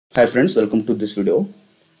Hi friends, welcome to this video.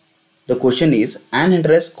 The question is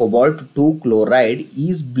anhydrous cobalt-2 chloride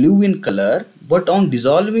is blue in color, but on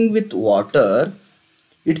dissolving with water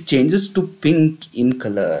it changes to pink in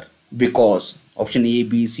color because option A,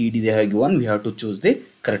 B, C, D they have given. We have to choose the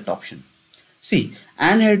correct option. See,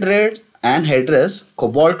 anhydrous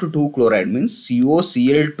cobalt-2 chloride means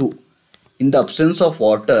CoCl2. In the absence of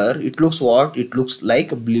water, it looks what? It looks like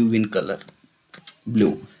blue in color.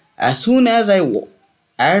 Blue. As soon as I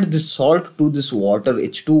add this salt to this water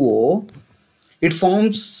H2O, it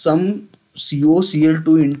forms some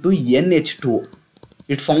CoCl2 into NH2O.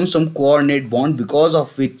 It forms some coordinate bond because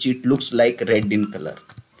of which it looks like red in color.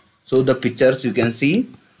 So the pictures you can see.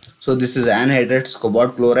 So this is anhydrous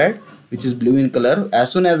cobalt chloride which is blue in color.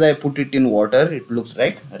 As soon as I put it in water, it looks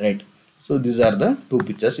like red. So these are the two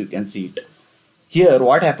pictures, you can see it. Here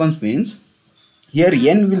what happens means, here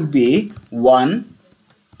N will be 1,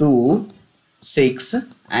 2, 6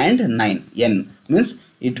 and 9. N means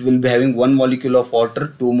it will be having 1 molecule of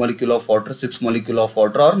water, 2 molecule of water, 6 molecule of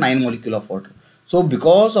water or 9 molecule of water. So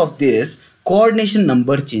because of this, coordination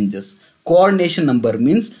number changes. Coordination number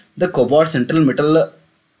means the cobalt central metal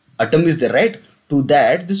atom is there, right? To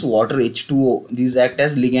that this water H2O, these act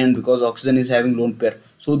as ligand because oxygen is having lone pair.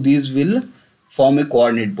 So these will form a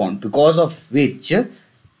coordinate bond because of which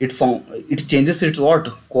it changes its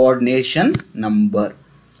what? Coordination number.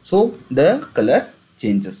 So the color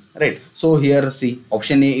changes, right? So here see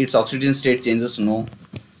option A, its oxidation state changes. No,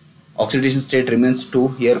 oxidation state remains 2.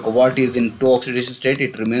 Here cobalt is in 2 oxidation state,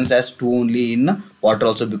 it remains as 2 only in water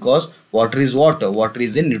also because water is water. Water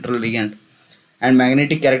is a neutral ligand. And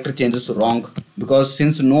magnetic character changes. Wrong, because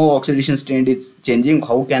since no oxidation state is changing,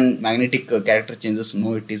 how can magnetic character changes?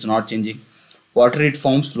 No, it is not changing. Water, it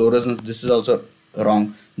forms fluorescence. This is also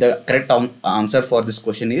wrong. The correct answer for this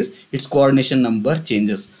question is its coordination number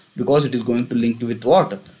changes because it is going to link with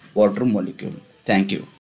what? Water molecule. Thank you.